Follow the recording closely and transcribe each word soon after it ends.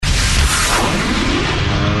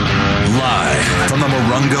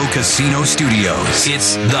Morongo Casino Studios.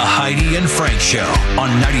 It's the Heidi and Frank Show on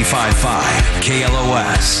 95.5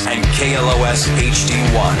 KLOS and KLOS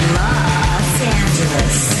HD1. Los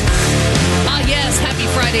Angeles. Yes, happy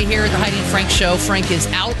Friday here at the Heidi and Frank Show. Frank is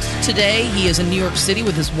out today. He is in New York City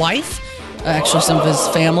with his wife, actually some of his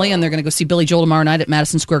family, and they're going to go see Billy Joel tomorrow night at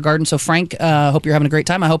Madison Square Garden. So, Frank, hope you're having a great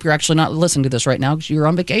time. I hope you're actually not listening to this right now because you're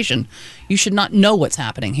on vacation. You should not know what's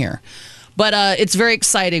happening here. But it's very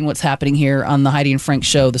exciting what's happening here on the Heidi and Frank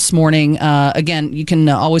Show this morning. Again, you can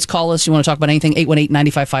always call us. You want to talk about anything,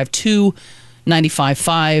 818-955-2.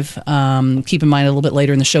 95.5. Keep in mind, a little bit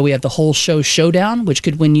later in the show, we have the whole show showdown, which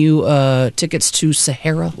could win you tickets to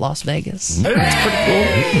Sahara, Las Vegas. That's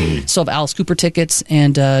pretty cool. Still have Alice Cooper tickets,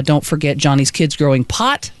 and don't forget Johnny's Kids Growing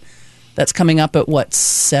Pot. That's coming up at what,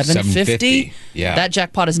 $750? Yeah. That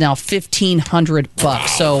jackpot is now $1,500. Wow.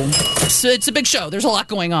 So it's a big show. There's a lot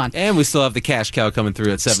going on. And we still have the cash cow coming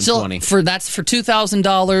through at $720. That's for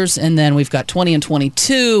 $2,000, and then we've got 20 and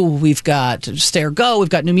 22. We've got Stay or Go. We've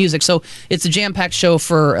got new music. So it's a jam-packed show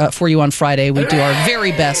for you on Friday. We do our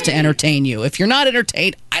very best to entertain you. If you're not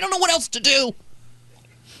entertained, I don't know what else to do.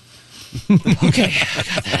 Okay,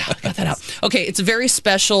 I got that out. Okay, it's a very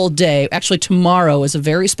special day. Actually, tomorrow is a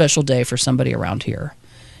very special day for somebody around here.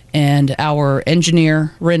 And our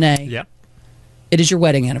engineer, Renee. Yep. It is your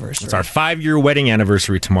wedding anniversary. It's our 5-year wedding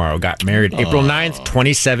anniversary tomorrow. Got married April 9th,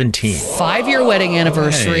 2017. 5-year wedding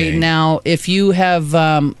anniversary. Hey. Now, if you have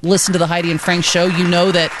listened to the Heidi and Frank Show, you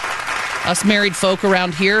know that us married folk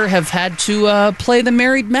around here have had to play the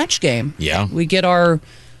married match game. Yeah. We get our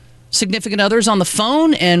significant others on the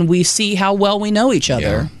phone, and we see how well we know each other.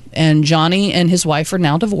 Yeah. And Johnny and his wife are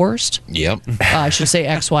now divorced. Yep. I should say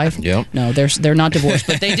ex-wife. Yep. No, they're not divorced,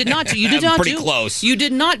 but they did not. You did not Pretty do close. You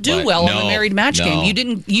did not do But well on no, the married match no. game. You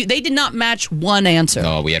didn't. They did not match one answer.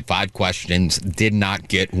 No, we had 5 questions, did not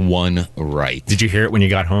get one right. Did you hear it when you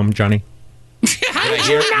got home, Johnny? How did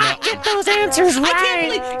you not get those answers right? I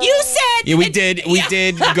can't believe you said. Yeah, we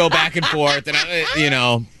did go back and forth,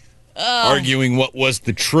 and arguing what was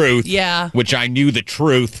the truth. Yeah. Which I knew the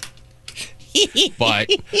truth. But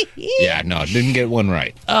yeah, no, didn't get one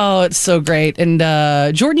right. Oh, it's so great. And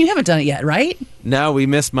Jordan, you haven't done it yet, right? No, we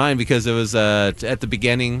missed mine because it was at the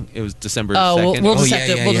beginning. It was December 2nd. We'll just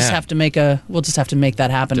yeah. have to make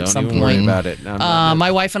that happen Don't at some even point. worry about it. No, I'm not-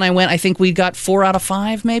 My wife and I went. I think we got 4 out of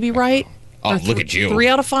 5, maybe, right? Oh, Or look at you. 3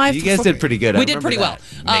 out of 5. You guys did pretty good. We did pretty well.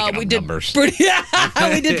 Making We up did numbers. we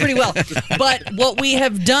did pretty well. But what we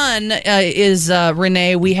have done is,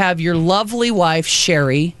 Renee, we have your lovely wife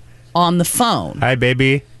Sherry on the phone. Hi,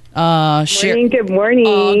 baby. Sherry. Good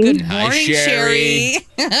morning. Good Hi, morning, Sherry.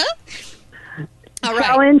 All right.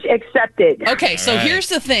 Challenge accepted. Okay, so right. here's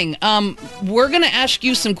the thing. We're going to ask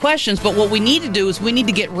you some questions, but what we need to do is we need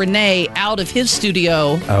to get Renee out of his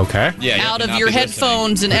studio, Okay. Yeah, you out of cannot your be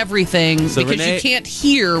headphones and everything, So because Renee- you can't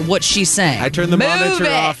hear what she's saying. I turned the Move monitor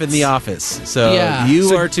it. off in the office. So Yeah.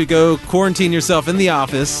 you are to go quarantine yourself in the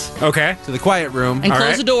office Okay. to the quiet room. And All close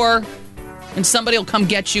right. the door, and somebody will come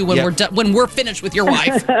get you when Yep. when we're finished with your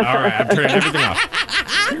wife. All right. I'm turning everything off.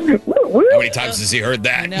 How many times has he heard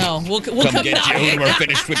that? No, we'll Come come get you when we're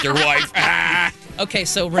finished with your wife. Okay,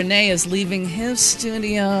 so Renee is leaving his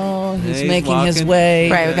studio. He's He's making his walking.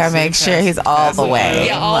 way. Right, we gotta make sure he's all the way.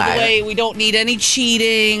 Yeah, all the Right. way. We don't need any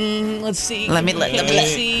cheating. Let's see. Let me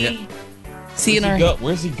see. Yeah. See in our.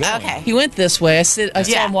 Where's he going? Okay. He went this way. I saw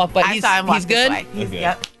him walk, but I saw him walk he's this good. way.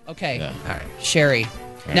 Yep. Okay. Yeah. All right. Sherry.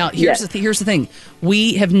 Now here's the thing.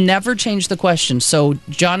 We have never changed the question. So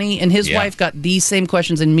Johnny and his Yeah. wife got these same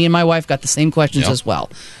questions, and me and my wife got the same questions Yep. as well.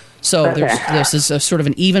 So this is a sort of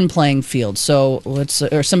an even playing field. So let's,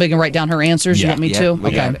 or somebody can write down her answers. You Yeah. want me Yeah, to?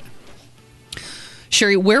 we got it.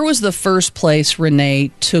 Sherry, where was the first place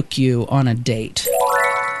Renee took you on a date?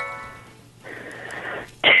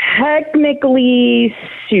 Technically,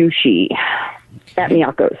 sushi at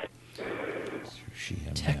Miyako's.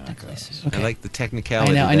 Technically. I like the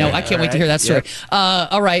technicality. I know. there. I can't All wait to hear right. that story. Yep.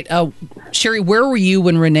 All right. Sherry, where were you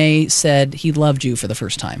when Renee said he loved you for the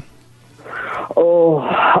first time? Oh.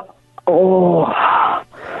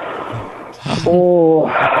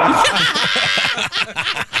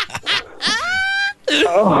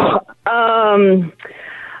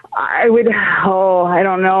 I would. I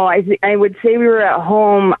don't know. I would say we were at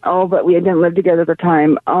home. But we didn't live together at the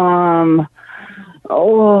time.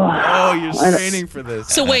 Oh, you're straining for this.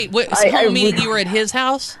 So wait, home meaning you were at his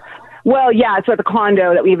house? Well, yeah, so at the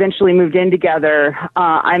condo that we eventually moved in together.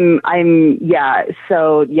 I'm Is that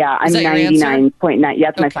your answer? 99.9. Yeah,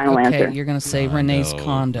 that's my final okay, answer. you're going to say Renee's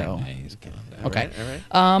condo. Okay.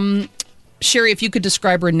 All right. Sherry, if you could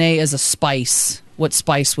describe Renee as a spice, what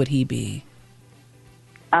spice would he be?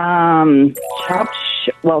 Chopped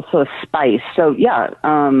so spice. So yeah,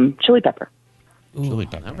 chili pepper. Chili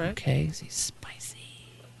pepper. All right. Okay, is he spicy?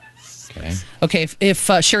 Okay. Okay, if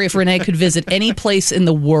Sherry, if Renee could visit any place in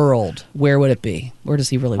the world, where would it be? Where does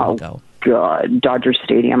he really want to go? God, Dodger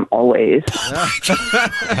Stadium always. Is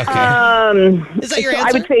that your answer?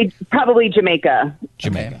 I would say probably Jamaica.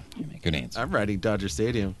 Jamaica. Good answer. I'm writing Dodger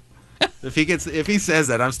Stadium. If he says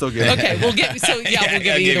that, I'm still good. Okay, we'll give we'll give I'll you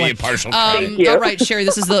give either you one. a partial Thank you. All right, Sherry,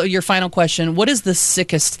 this is your final question. What is the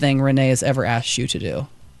sickest thing Renee has ever asked you to do?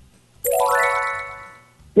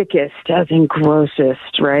 Sickest, as in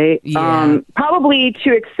grossest, right? Yeah. Probably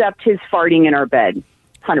to accept his farting in our bed.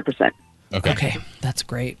 100%. Okay, that's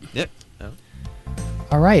great. Yep.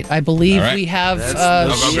 All right, I believe All right. we have Those are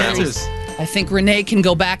Sherry's. answers. I think Renee can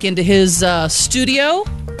go back into his studio,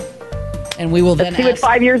 and we will then See what ask.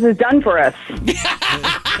 5 years has done for us.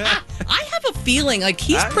 I have a feeling like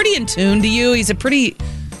he's pretty in tune to you. He's a pretty,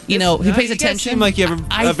 he pays You guys attention. seem like you have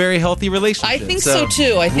a very healthy relationship. I think so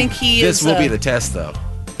too. I think he This is. will be the test, though.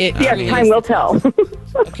 Yes, time will tell.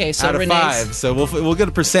 Okay, so Out of Renee's 5, so we'll get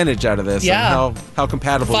a percentage out of this. Yeah. On how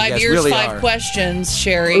compatible you 5 guys years, really 5 are. questions,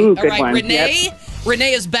 Sherry. Ooh, All good right, one. Renee. Yep.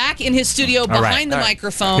 Renee is back in his studio behind the All right.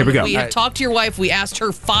 microphone. Here we go. We All have right. talked to your wife. We asked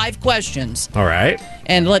her 5 questions. All right.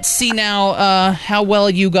 And let's see now how well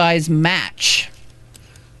you guys match.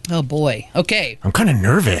 Oh, boy. Okay. I'm kind of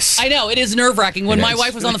nervous. I know, it is nerve-wracking. When It my is.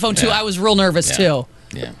 wife was on the phone, too, Yeah. I was real nervous, too.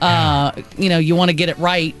 Yeah. You want to get it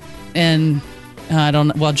right. And I don't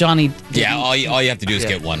know. Well, Johnny didn't. Yeah, all you have to do is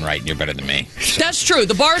get one right, and you're better than me. That's true.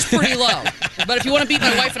 The bar's pretty low. But if you want to beat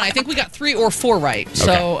my wife and I think we got 3 or 4 right.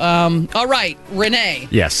 So, all right, Renee,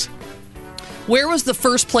 Yes. where was the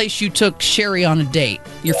first place you took Sherry on a date?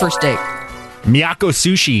 Your first date? Miyako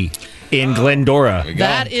Sushi in Glendora. There we go.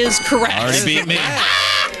 That is correct. Already beat me.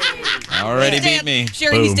 Already beat me.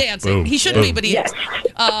 Sherry, he's Boom, dancing. boom, He shouldn't be, boom. but he is.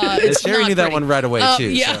 It's Sherry not knew that pretty. one right away, too.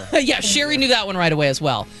 Yeah, so. yeah. Sherry knew that one right away as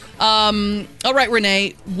well. All right,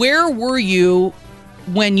 Renee, where were you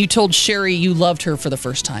when you told Sherry you loved her for the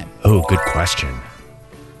first time? Oh, good question.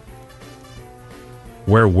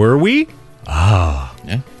 Where were we?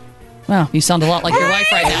 Yeah. Wow, you sound a lot like your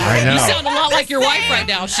wife right now. I know. You sound a lot like your wife right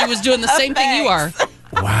now. She was doing the same thing you are.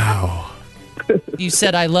 Wow. You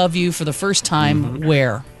said I love you for the first time.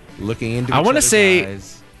 Where? Looking into I each wanna other's say-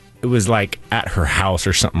 eyes. It was like at her house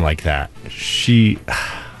or something like that. She,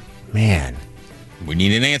 man, We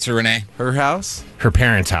need an answer, Renee. Her house? her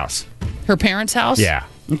parents' house. Her parents' house? Yeah.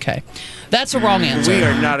 Okay. That's a wrong answer. We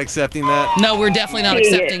are not accepting that. No, we're definitely not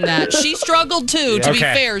accepting that. She struggled too, to be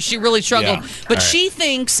Okay. fair. She really struggled. Yeah. But All right. she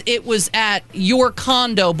thinks it was at your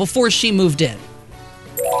condo before she moved in.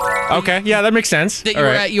 Okay, yeah, that makes sense. That you All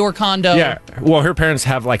were right. at your condo. Yeah. Well, her parents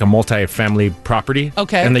have like a multi-family property.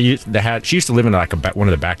 Okay. And she used to live in like one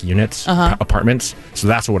of the back units, apartments. So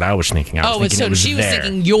that's what I was thinking. I was Oh, thinking so it was she was there.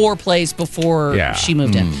 thinking your place before Yeah. she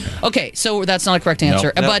moved in. Okay, so that's not a correct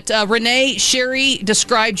answer. Nope. But Renee, Sherry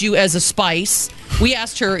described you as a spice. We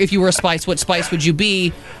asked her if you were a spice, what spice would you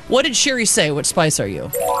be? What did Sherry say? What spice are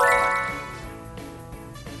you?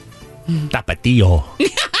 Tapatio.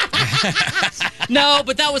 No,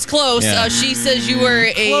 but that was close. Yeah. She says you were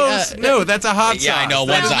a... Close. No, that's a hot sauce. Yeah, I know.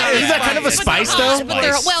 That One's is hot. not a Is that kind of a spice. spice, They're hot, though? but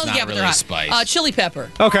they're, well, Not yeah, but they're really hot. spice. Chili pepper.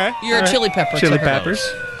 Okay. You're a chili pepper. Chili type.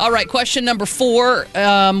 peppers. All right, question number 4.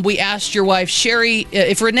 We asked your wife, Sherry,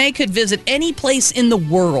 if Renee could visit any place in the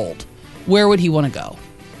world, where would he want to go?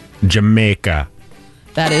 Jamaica.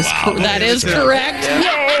 That is that is correct.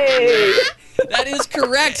 Yay! That is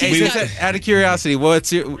correct. Hey, He's just got, out of curiosity,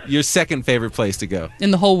 what's your second favorite place to go?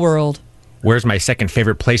 in the whole world. Where's my second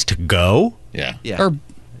favorite place to go? Yeah. Yeah. Or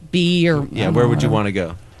B or... yeah, where would you want to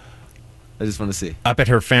go? I just want to see. Up at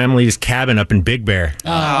her family's cabin up in Big Bear.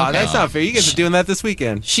 Oh, that's not fair. You guys are doing that this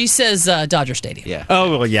weekend. She says Dodger Stadium. Yeah.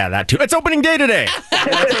 Oh, well, yeah, that too. It's opening day today.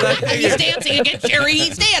 He's dancing again, Sherry.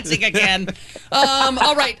 He's dancing again.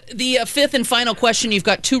 All right, the 5th and final question. You've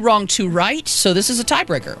got 2 wrong, 2 right. So this is a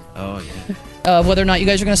tiebreaker. Oh, yeah. Whether or not you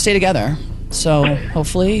guys are going to stay together. So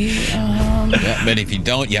hopefully... Yeah, but if you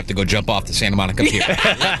don't, you have to go jump off the Santa Monica Pier.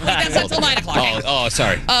 That's until 9 o'clock. Oh,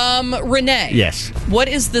 sorry. Renee. Yes. What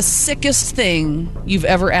is the sickest thing you've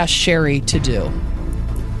ever asked Sherry to do?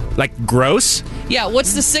 Like gross? Yeah,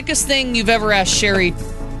 what's the sickest thing you've ever asked Sherry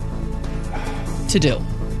to do?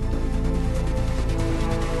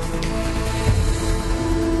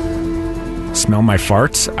 Smell my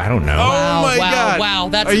farts? I don't know. Wow, my wow, God. wow,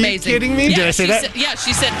 that's Are you amazing. kidding me? Yeah, Did I say she that? Said, yeah,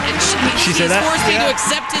 she said She she's said that? forced me to Yeah.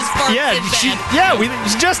 accept his farts Yeah, in bed.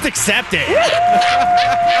 we just accept it.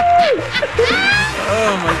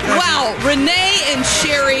 Oh, my God. Wow, Renee and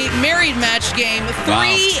Sherry married match game,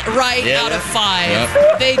 3 right Yeah. out of 5.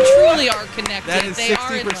 Yep. They truly really are connected. That is They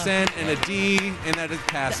are in love. 60% and a D, and that is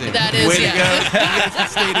passing. That is, Way to yeah. go. You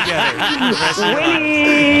guys stay together. Rest of your life.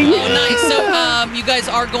 Winning. Oh, nice. So you guys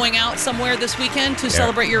are going out somewhere this weekend to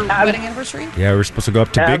celebrate your wedding anniversary? Yeah, we're supposed to go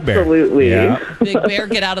up to Big Bear. Absolutely. Yeah, Big Bear,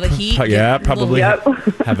 get out of the heat. yeah, get a probably Little,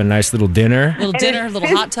 have a nice little dinner. little dinner, little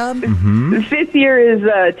hot tub. Mm-hmm. The 5th year is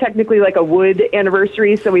technically like a wood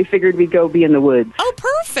anniversary, so we figured we'd go be in the woods. Oh,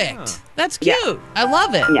 perfect. That's cute. I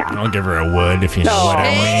love it. Yeah. I'll give her a wood if you know what I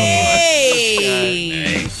mean.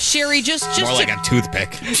 Hey, Sherry, just More to, like a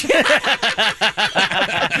toothpick.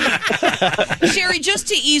 Sherry, just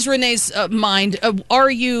to ease Renee's mind,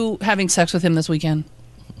 are you having sex with him this weekend?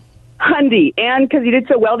 Hundy. And because you did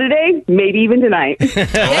so well today, maybe even tonight.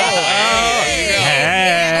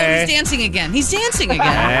 Yeah, he's dancing again. He's dancing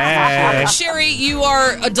again. Sherry, you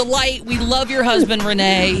are a delight. We love your husband,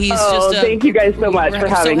 Renee. He's Thank you guys so much we're for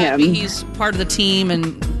having so happy him. He's part of the team,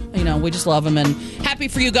 and we just love him. And happy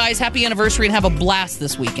for you guys. Happy anniversary, and have a blast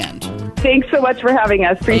this weekend. Thanks so much for having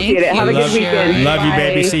us. Appreciate Thank it. Have a you. good weekend. Love you,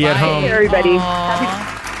 baby. Bye. See you at Bye. home. Hey, everybody.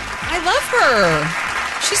 I love her.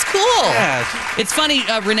 She's cool. Yeah. It's funny,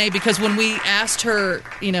 Renee, because when we asked her,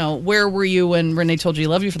 where were you when Renee told you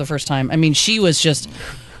love you for the first time? I mean, she was just,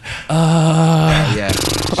 Yeah.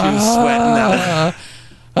 She was sweating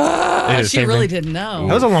out. she really didn't know.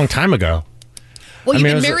 That was a long time ago. Well, you've I mean,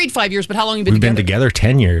 been it was- married 5 years, but how long have you We've been been together?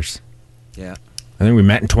 together 10 years. Yeah. I think we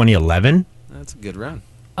met in 2011, That's a good run.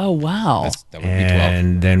 Oh, wow. That would be 12.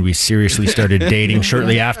 and then we seriously started dating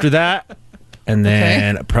shortly after that. And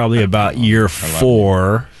then probably about year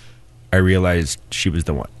 4, I realized she was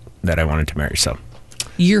the one that I wanted to marry. So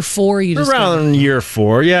Year 4, you just around year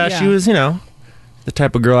 4, yeah, Yeah. she was, the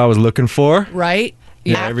type of girl I was looking for. right?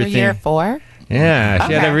 Yeah. After everything. year 4? Yeah,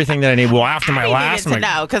 she had Okay. everything that I need. Well, after my I last, needed to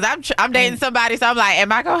know because I'm dating somebody, so I'm like,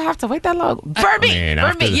 am I gonna have to wait that long? For me, mean, for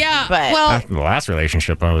after me. the- Yeah, but well, after the last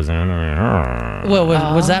relationship I was in, what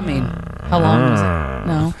does that mean? How long was it?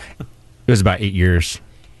 No. it was about 8 years.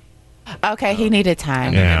 okay, he needed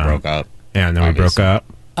time. Yeah. They broke up. Yeah, and then we broke Obviously. up.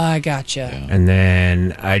 I gotcha. And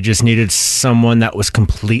then I just needed someone that was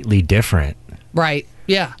completely different. Right.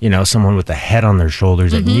 Yeah. Someone with a head on their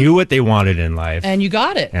shoulders that knew what they wanted in life. And you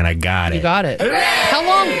got it. And I got it. You got it. How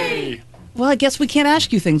long? Well, I guess we can't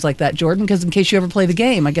ask you things like that, Jordan, because in case you ever play the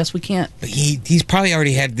game, I guess we can't. He's probably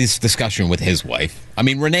already had this discussion with his wife. I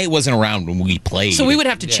mean, Renee wasn't around when we played. So we would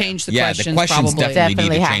have to change the yeah, questions, the questions probably. definitely need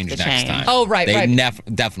Definitely to have change to next change. time. Oh, right, they right.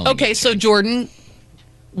 Definitely. Okay, need to so change. Jordan,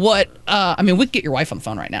 what? I mean, we could get your wife on the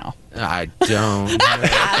phone right now. I don't.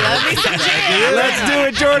 I love me some Jim. Let's do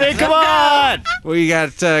it, Jordan. Come on. We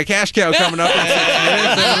got Cash Cow coming up in 6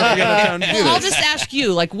 minutes. And we're gonna time to do Well, I'll this. just ask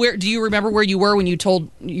you, like, where do you remember where you were when you told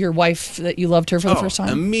your wife that you loved her for the first time?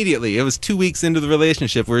 Immediately. It was 2 weeks into the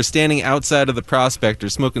relationship. We were standing outside of the Prospector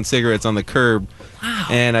smoking cigarettes on the curb. Wow.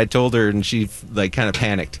 And I told her, and she like kind of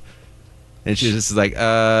panicked. And she was just like,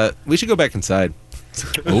 we should go back inside.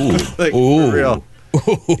 Ooh, Like, ooh. for real.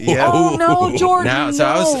 Yeah. Oh no, Jordan! Now, so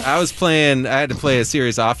I was playing. I had to play a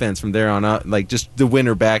serious offense from there on out, like just to win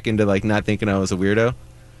her back into like not thinking I was a weirdo.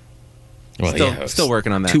 Well, Still- yeah, it was still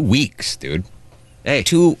working on that. 2 weeks, dude. Hey,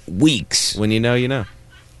 2 weeks. when you know, you know.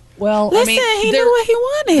 Well, Listen, I mean, he there, knew what he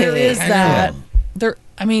wanted. there is I that. know. There,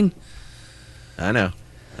 I mean, I know.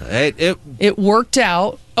 It it worked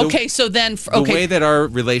out. Okay, so then, the way that our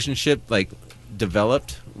relationship like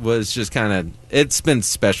developed was just kind of it's been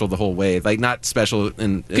special the whole way, like not special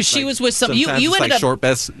in 'Cause she was with some- you sometimes it's ended like up- short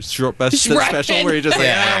best Right. special where you're just like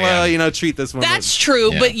Yeah, well yeah. treat this one that's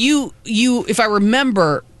true. Yeah. But you, if I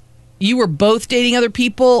remember, you were both dating other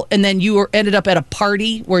people, and then you ended up at a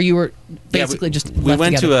party where you were basically just we left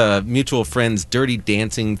went together. to a mutual friend's Dirty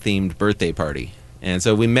Dancing themed birthday party. And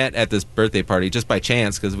so we met at this birthday party just by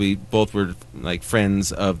chance because we both were like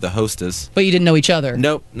friends of the hostess. But you didn't know each other.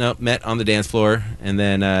 Nope. Met on the dance floor and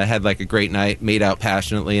then had like a great night, made out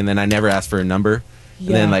passionately, and then I never asked for a number. And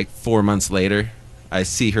then Yeah. like 4 months later, I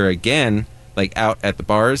see her again, like out at the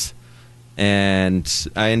bars, and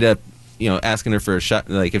I end up, asking her for a shot,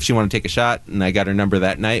 like if she wanted to take a shot, and I got her number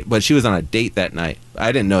that night. But she was on a date that night.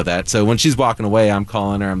 I didn't know that. So when she's walking away, I'm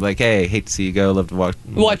calling her. I'm like, hey, hate to see you go. Love to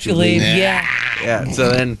Watch you leave. Yeah. Yeah.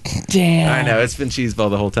 So then Damn. I know it's been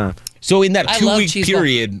cheeseball the whole time. So in that I 2 love week cheese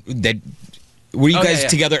period, that were you Oh, guys yeah, yeah.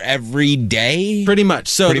 together every day? Pretty much.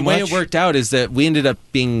 So Pretty the way much? it worked out is that we ended up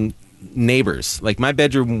being neighbors. Like my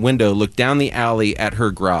bedroom window looked down the alley at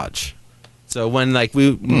her garage. So when like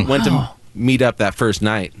we went to meet up that first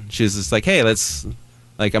night, she was just like, "Hey, let's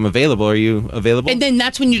like I'm available. Are you available?" And then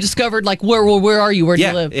that's when you discovered, like, where are you? Where do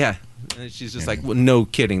you live? Yeah. And she's just like, well, "No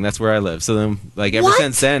kidding. That's where I live." So then like ever What?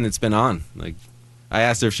 since then it's been on. Like I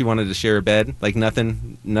asked her if she wanted to share a bed. Like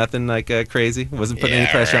nothing like crazy. Wasn't putting any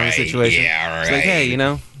pressure on the situation. Yeah, She's like, hey, you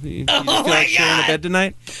feel like sharing a bed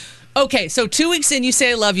tonight? Okay, so 2 weeks in, you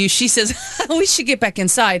say I love you. She says we should get back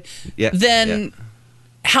inside. Yeah. Then,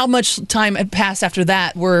 how much time had passed after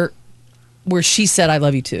that where she said I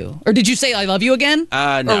love you too, or did you say I love you again?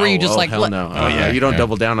 No. Or were you just hell no. You don't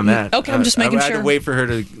double down on that. Okay, I'm just making I sure. had to wait for her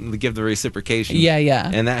to give the reciprocation. Yeah.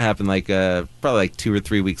 And that happened probably like 2 or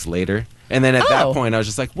 3 weeks later. And then at that point, I was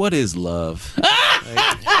just like, what is love?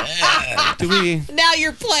 Do we? Now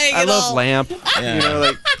you're playing I it love all. lamp.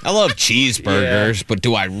 I love cheeseburgers, but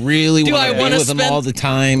do I really Do I want to wanna be with them spend- all the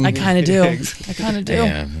time? I kind of do. I kind of do.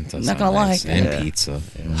 Yeah, that does I'm not sound gonna nice. lie. And pizza.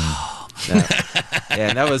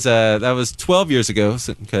 And that was 12 years ago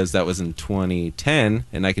because that was in 2010,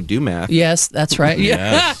 and I could do math. Yes, that's right.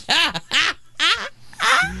 Yeah. Yes.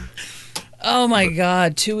 Oh my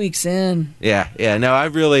God, 2 weeks in. Yeah. No,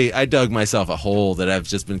 I dug myself a hole that I've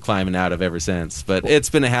just been climbing out of ever since. But it's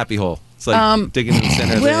been a happy hole. It's like digging in the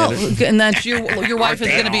center of Well, the and that's your wife is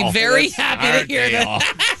going to be very happy to hear that.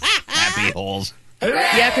 Happy holes.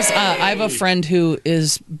 Yeah, because I have a friend who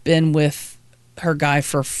has been with her guy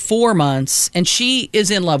for 4 months, and she is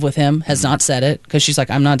in love with him. Has not said it because she's like,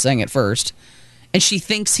 I'm not saying it first, and she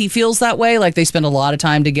thinks he feels that way. Like they spend a lot of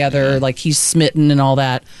time together, like he's smitten and all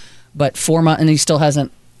that. But 4 months, and he still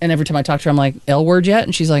hasn't. And every time I talk to her, I'm like, L word yet?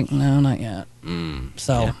 And she's like, no, not yet.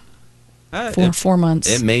 So 4 months.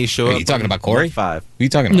 It may show up. Are you talking about Corey? 5. Who are you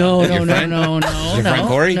talking about? No, Your friend? no. Your friend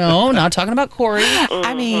Corey? No, not talking about Corey.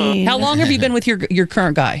 I mean, How long have you been with your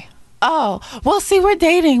current guy? oh, well, see, we're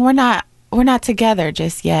dating. We're not together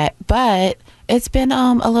just yet, but it's been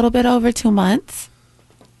a little bit over 2 months.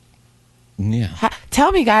 Yeah.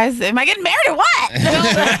 Tell me, guys, am I getting married or what?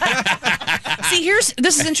 See,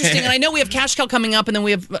 this is interesting, and I know we have Cash Cow coming up, and then we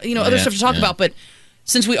have other stuff to talk about. But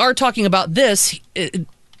since we are talking about this,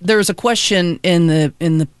 there's a question in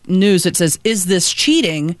the news that says, "Is this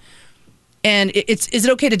cheating?" And is it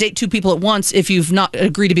okay to date two people at once if you've not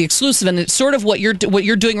agreed to be exclusive? And it's sort of what you're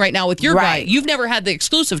doing right now with your guy. Right. You've never had the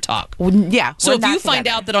exclusive talk. Yeah. So if you find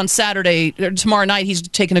out that on Saturday or tomorrow night he's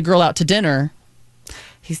taking a girl out to dinner.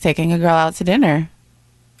 he's taking a girl out to dinner,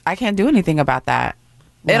 I can't do anything about that.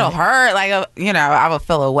 Right. It'll hurt. Like, I will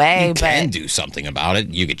feel away. You but can do something about it.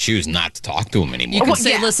 You could choose not to talk to him anymore. You can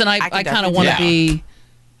say, listen, I kind of want to be,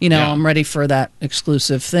 Yeah. I'm ready for that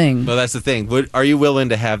exclusive thing. Well, that's the thing. Are you willing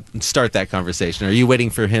to start that conversation? Are you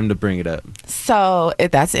waiting for him to bring it up? So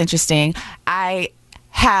that's interesting. I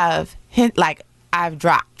have I've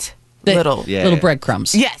dropped little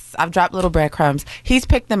breadcrumbs. Yes, I've dropped little breadcrumbs. He's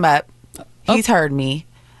picked them up. He's heard me.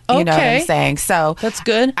 You know what I'm saying? So that's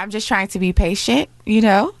good. I'm just trying to be patient,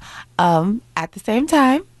 at the same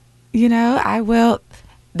time,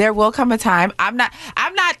 there will come a time. I'm not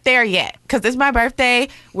there yet because it's my birthday.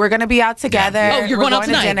 We're going to be out together. Yeah. Oh, you're We're going out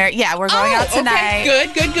tonight? to dinner. Yeah, we're going out tonight.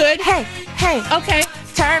 Okay. Good. Hey. Okay.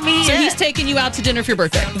 Turn me. So he's taking you out to dinner for your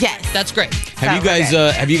birthday? Yes. That's great.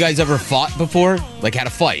 Have you guys ever fought before? Like had a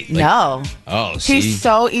fight? No. Oh, see. He's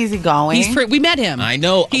so easygoing. We met him. I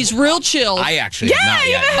know. He's real chill. I actually have not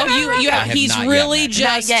yet. Oh, you have. He's really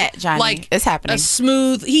just not yet, Johnny. like It's happening. a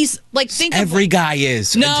smooth. He's like Every guy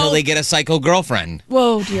is until they get a psycho girlfriend.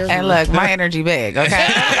 Whoa, dear. And Lord. look, my energy big, okay?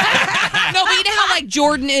 No, but you know how like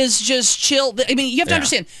Jordan is just chill. I mean, you have to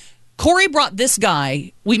understand. Corey brought this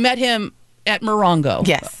guy. We met him at Morongo.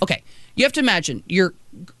 Yes. Okay. You have to imagine you're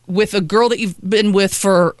with a girl that you've been with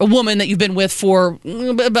for a woman that you've been with for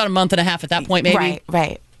about a month and a half at that point, maybe.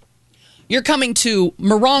 Right. You're coming to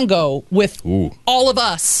Morongo with all of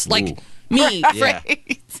us, like me, Fred,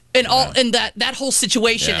 and all, and that whole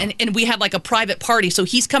situation, and we had like a private party. So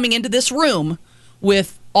he's coming into this room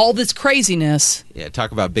with all this craziness. Yeah,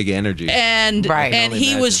 talk about big energy. And Right.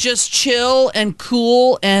 he was just chill and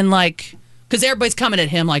cool and like. Because everybody's coming at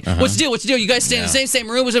him like, what's the deal? You guys stay in the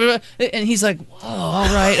same room? And he's like, whoa,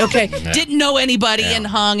 all right, okay. Didn't know anybody and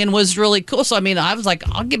hung and was really cool. So, I mean, I was like,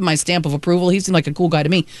 I'll give him my stamp of approval. He seemed like a cool guy to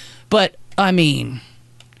me. But, I mean...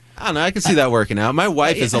 I don't know. I can see that working out. My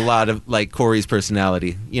wife is a lot of like Corey's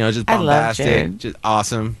personality. Just bombastic, just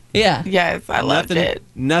awesome. Yeah. Yes, I loved it.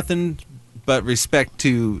 Nothing but respect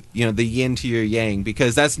to, the yin to your yang,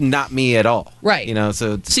 because that's not me at all. Right.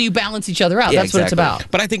 So you balance each other out. Yeah, That's what it's exactly.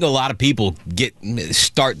 about. But I think a lot of people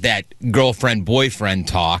start that girlfriend-boyfriend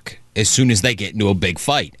talk as soon as they get into a big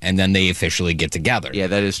fight, and then they officially get together. Yeah,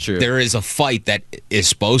 that is true. There is a fight that is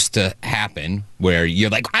supposed to happen where you're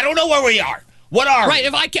like, I don't know where we are. What are we? Right,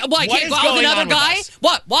 if I can't go out with going another on with guy? us?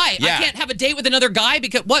 What? Why? Yeah. I can't have a date with another guy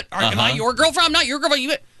because what? Am I your girlfriend? I'm not your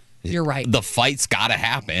girlfriend. You're right. The fight's got to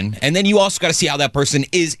happen. And then you also got to see how that person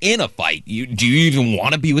is in a fight. Do you even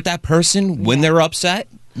want to be with that person when they're upset?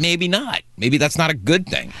 Maybe not. Maybe that's not a good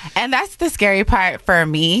thing. And that's the scary part for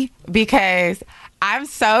me because I'm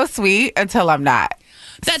so sweet until I'm not.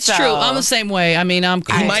 That's So- true. I'm the same way. I mean, I'm.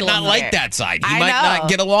 He might not like that side. He might not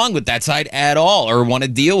get along with that side at all or want to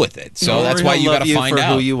deal with it. So that's why you got to find for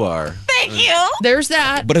out who you are. Thank you. There's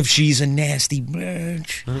that. But if she's a nasty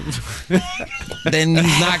bitch, then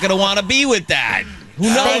he's not going to want to be with that. Who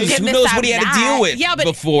knows? goodness Who knows what I'm he had to not. deal with Yeah, but-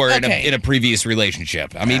 before okay. in a previous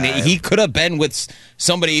relationship? I mean, he could have been with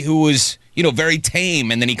somebody who was, very tame,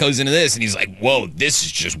 and then he goes into this, and he's like, whoa, this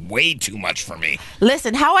is just way too much for me.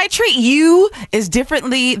 Listen, how I treat you is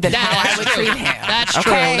differently than how I would treat him. That's okay?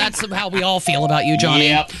 true. That's how we all feel about you, Johnny.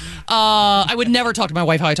 Yep. I would never talk to my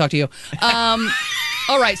wife how I talk to you.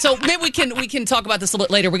 All right, so maybe we can talk about this a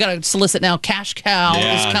little later. We got to solicit now. Cash Cow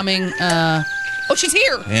Yeah. is coming. Oh, she's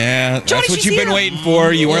here. Yeah, Johnny, that's what she's you've been here. waiting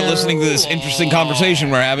for. You weren't listening to this interesting conversation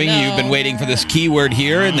we're having. No. You've been waiting for this keyword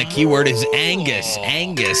here, and the keyword is Angus.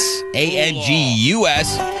 Angus.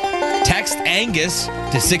 Angus. Text Angus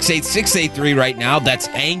to 68683 right now. That's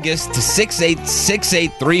Angus to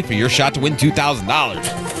 68683 for your shot to win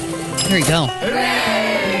 $2,000. Here you go.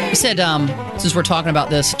 He said, since we're talking about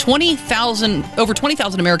this, over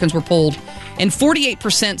 20,000 Americans were polled, and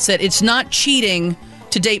 48% said it's not cheating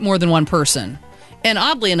to date more than one person. And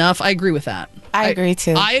oddly enough, I agree with that. I agree,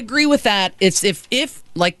 too. I agree with that. It's if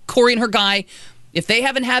like Corey and her guy, if they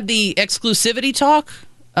haven't had the exclusivity talk,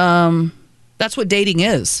 that's what dating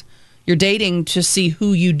is. You're dating to see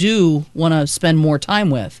who you do want to spend more time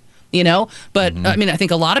with. But I mean, I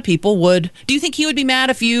think a lot of people would. Do you think he would be mad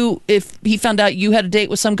if he found out you had a date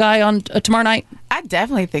with some guy on tomorrow night? I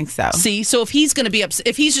definitely think so. See, so if he's going to be upset,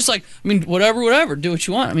 if he's just like, I mean, whatever, do what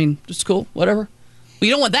you want. I mean, it's cool, whatever. But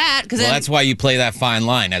you don't want that because Well, that's why you play that fine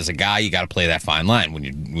line. As a guy, you got to play that fine line.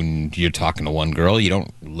 When you're talking to one girl, you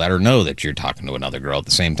don't let her know that you're talking to another girl at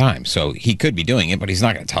the same time. So he could be doing it, but he's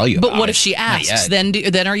not going to tell you. But about what it. if she Not asks?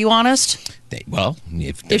 yet. Then are you honest?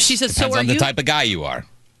 If she says, depends "So are on the you?" type of guy you are.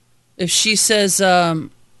 If she says, "So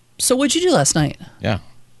what'd you do last night?" Yeah.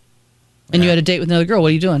 And you had a date with another girl. What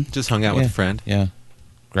are you doing? Just hung out with a friend. Yeah.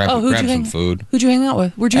 Grab who'd you some food. Who'd you hang out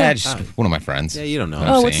with? Where'd you? Yeah, go? just one of my friends. Yeah, you don't know.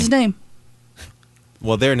 Oh, what's his name?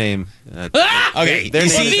 Well, their name. Okay, Their you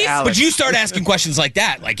name is see, Alex. but you start asking questions like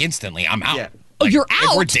that, like instantly, I'm out. Yeah. Oh, you're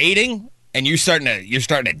If we're out. dating and you're starting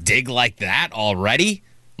to dig like that already,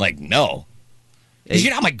 like no, because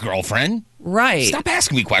you're not my girlfriend. Right. Stop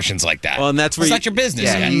asking me questions like that. Well, and that's where it's not your business.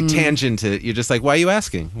 Yeah, yet. you tangent it. You're just like, why are you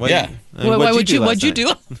asking? Why Yeah. What'd you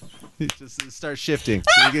do? You just start shifting.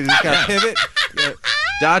 So you just gotta pivot,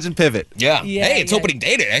 dodge and pivot. Yeah. Yeah, Hey, it's yeah. opening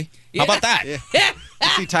day today. How about that? Yeah. You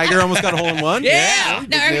see, Tiger almost got a hole in one. Yeah. good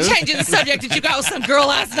Now I'm news. changing the subject. Did you go out with some girl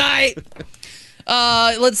last night?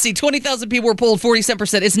 Let's see. 20,000 people were polled.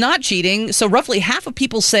 47%. It's not cheating. So roughly half of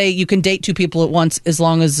people say you can date two people at once as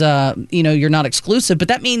long as you're not exclusive. But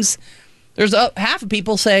that means there's half of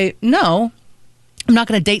people say no. I'm not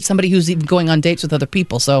going to date somebody who's even going on dates with other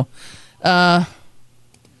people. So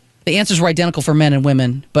the answers were identical for men and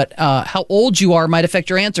women, but how old you are might affect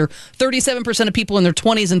your answer. 37% of people in their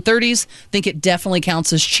 20s and 30s think it definitely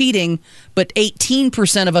counts as cheating, but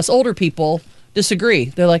 18% of us older people disagree.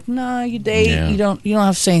 They're like, "No, you date, Yeah. you don't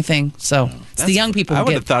have to say anything." So it's the young people I who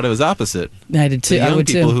would get. have thought it was opposite. I did too. The I young would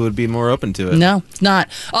people too. who would be more open to it. No, it's not.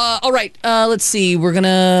 All right, let's see.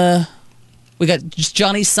 We got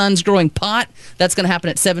Johnny's son's growing pot. That's going to happen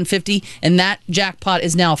at 7:50, and that jackpot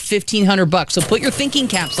is now $1,500. So put your thinking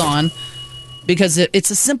caps on, because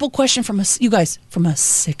it's a simple question from a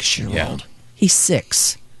 6-year-old. Yeah. He's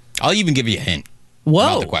 6. I'll even give you a hint Whoa,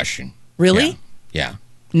 about the question. really? Yeah.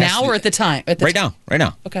 Now or at the time? Right now. Right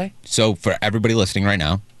now. Okay. So for everybody listening right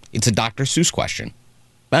now, it's a Dr. Seuss question.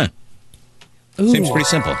 Seems Ooh. pretty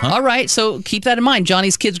simple, huh? All right, so keep that in mind.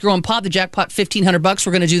 Johnny's kids growing pot. The jackpot $1,500.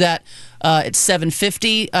 We're going to do that at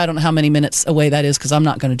 7:50. I don't know how many minutes away that is because I'm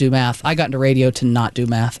not going to do math. I got into radio to not do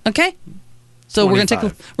math. Okay. So we're going to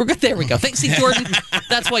take. 25. There we go. Thanks, Steve Jordan.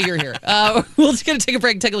 That's why you're here. We're just going to take a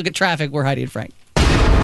break and take a look at traffic. We're Heidi and Frank.